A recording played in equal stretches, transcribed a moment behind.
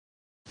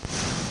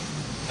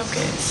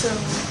Okay, so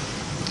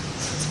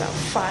it's about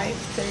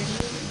 5:30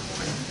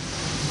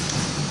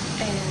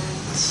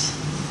 and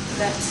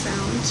that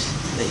sound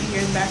that you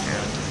hear in the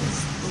background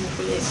is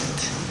wind.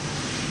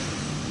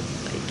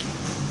 Like,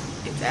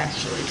 it's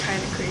actually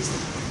kind of crazy.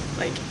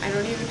 Like, I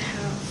don't even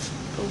have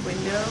a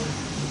window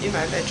in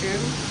my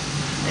bedroom,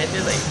 and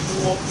it like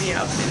woke me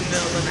up in the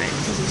middle of the night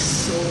because it was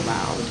so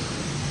loud.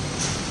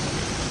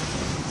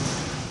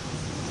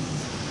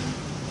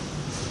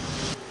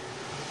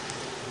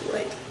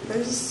 Like,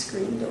 there's a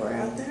screen door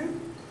out there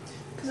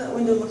because that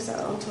window looks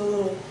out onto a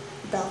little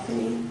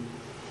balcony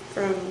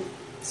from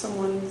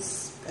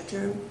someone's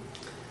bedroom,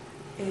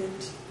 and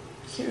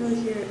you can't really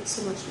hear it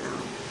so much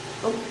now.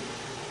 Oh,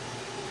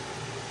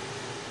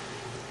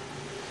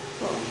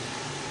 well,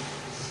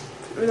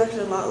 it was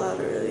actually a lot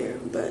louder earlier,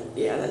 but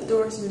yeah, that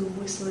door's been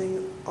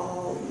whistling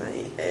all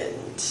night,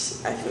 and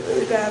I feel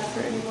really bad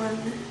for anyone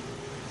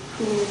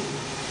who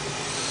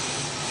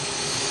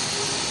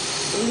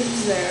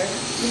lives there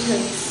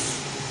because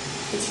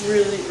it's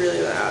really,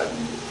 really loud.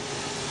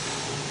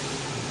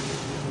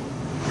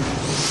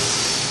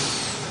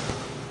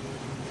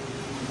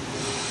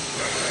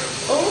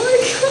 Oh my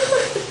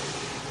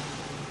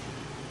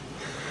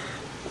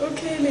god!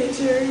 Okay,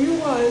 nature, you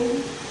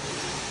won.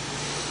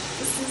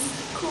 This is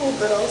cool,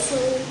 but also,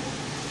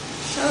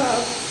 shut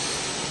up.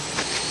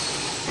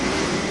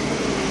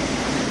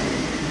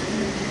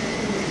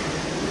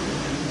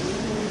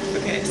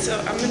 Okay, so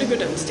I'm gonna go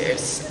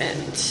downstairs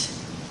and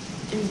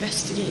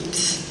investigate,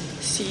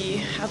 see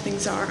how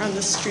things are on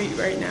the street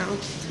right now.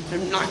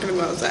 I'm not gonna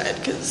go outside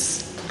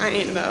because I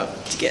ain't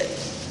about to get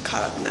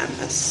caught up in that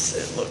mess.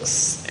 It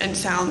looks and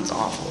sounds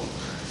awful.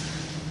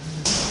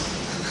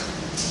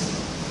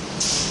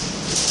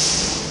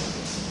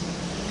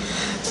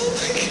 Oh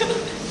my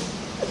god.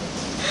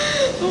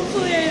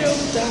 Hopefully I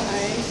don't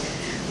die.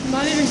 I'm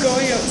not even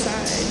going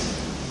outside.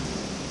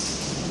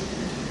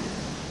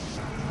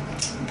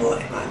 Boy,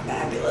 I'm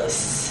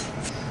fabulous.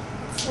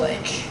 It's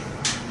like,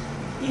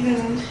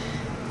 even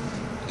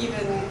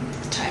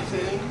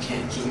Typhoon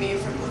can't keep me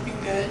from looking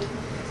good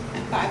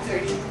at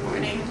 5:30 in the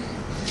morning.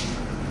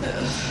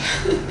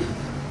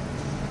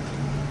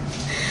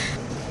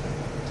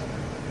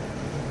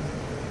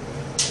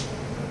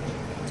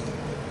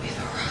 We've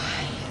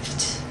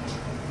arrived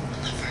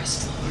on the first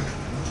floor.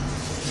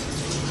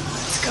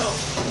 Let's go.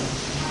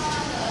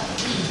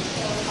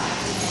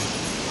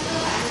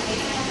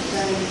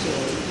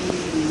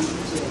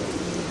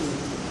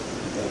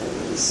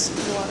 There's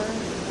water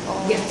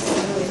all over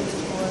the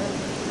floor.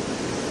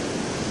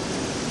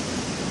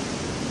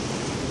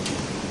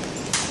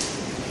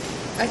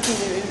 I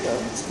can't even go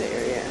to the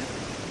area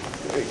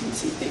where you can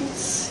see things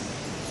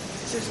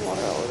because there's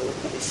water all over the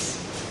place.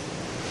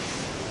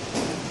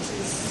 Which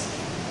is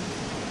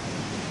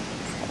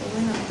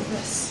probably not the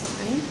best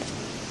sign.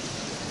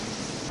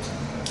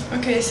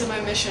 Okay, so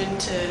my mission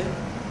to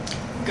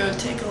go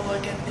take a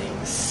look at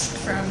things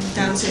from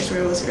downstairs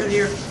where I was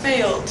earlier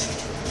failed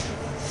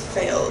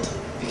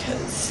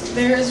because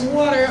there is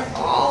water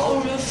all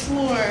over the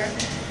floor.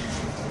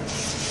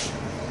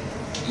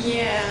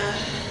 Yeah.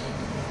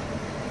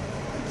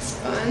 It's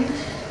fun.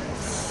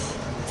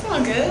 It's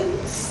all good.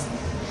 It's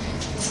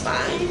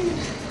fine.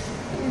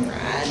 I'm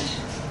rad.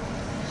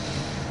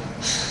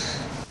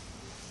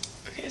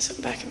 Okay, so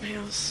I'm back at my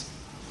house.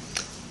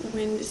 The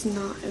wind is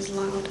not as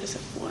loud as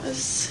it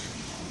was.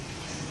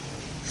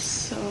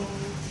 So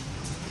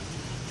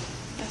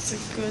that's a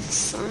good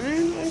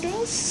sign, I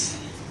guess.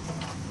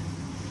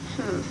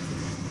 Huh.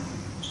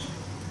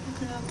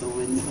 Looking out the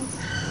window.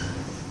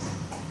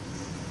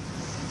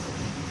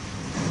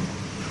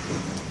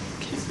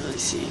 Can't really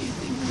see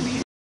anything from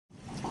here.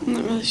 I'm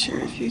not really sure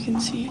if you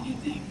can see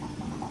anything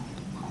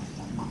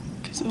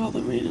because of all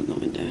the rain on the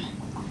window.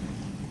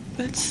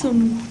 That's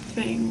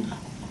something.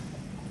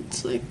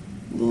 It's like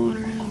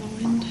blowing around the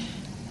wind.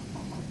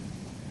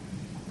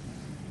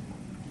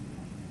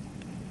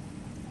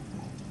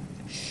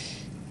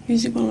 I'm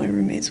using one of my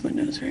roommate's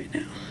windows right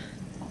now.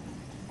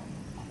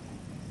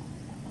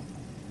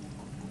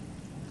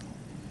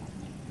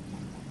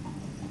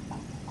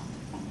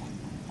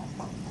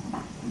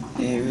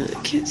 I really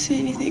can't see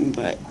anything,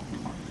 but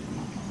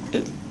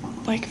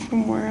like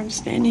from where I'm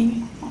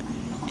standing,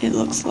 it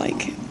looks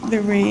like the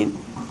rain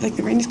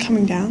is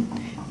coming down,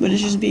 but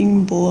it's just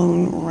being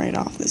blown right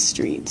off the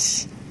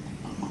streets.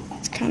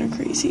 It's kind of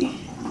crazy.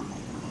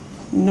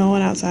 No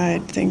one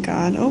outside, thank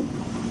God. Oh,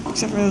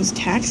 except for those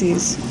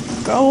taxis.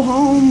 Go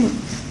home!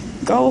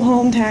 Go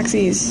home,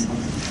 taxis!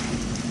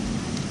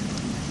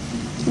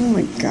 Oh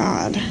my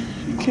god.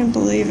 I can't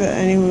believe that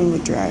anyone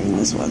would drive in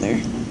this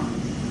weather.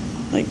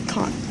 Like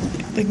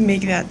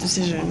make that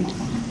decision.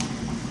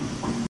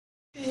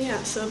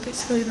 Yeah, so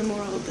basically the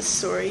moral of the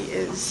story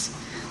is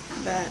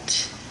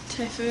that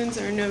typhoons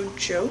are no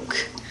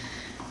joke.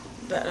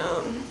 But,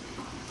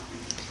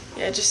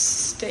 yeah,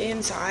 just stay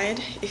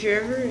inside. If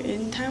you're ever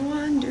in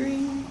Taiwan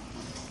during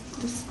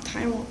this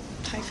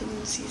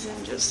typhoon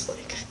season, just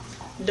like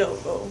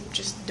don't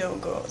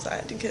go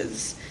outside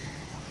because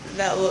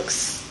that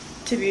looks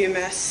to be a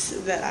mess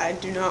that I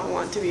do not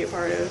want to be a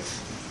part of.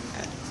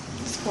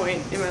 this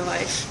point in my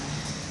life.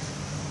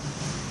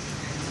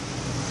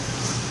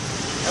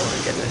 Oh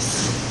my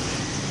goodness.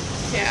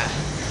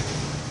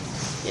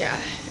 Yeah,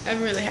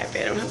 I'm really happy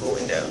I don't have a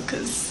window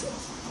because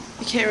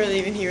you can't really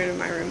even hear it in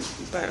my room,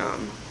 but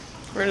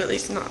or at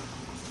least not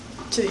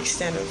to the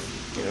extent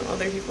of, you know,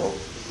 other people.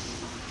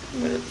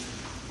 But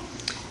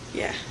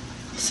yeah,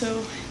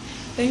 so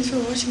thanks for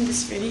watching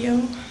this video.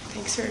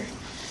 Thanks for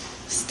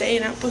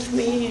staying up with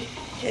me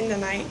in the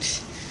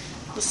night,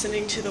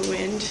 listening to the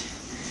wind.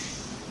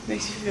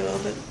 Makes me feel a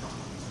little bit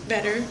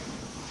better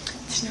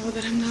to know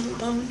that I'm not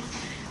alone.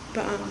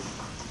 But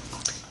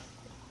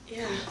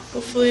yeah,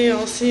 hopefully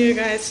I'll see you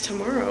guys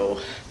tomorrow.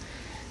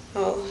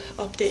 I'll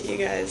update you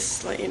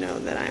guys, let you know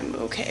that I'm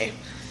okay.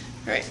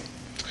 Alright,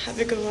 have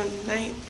a good one. Night.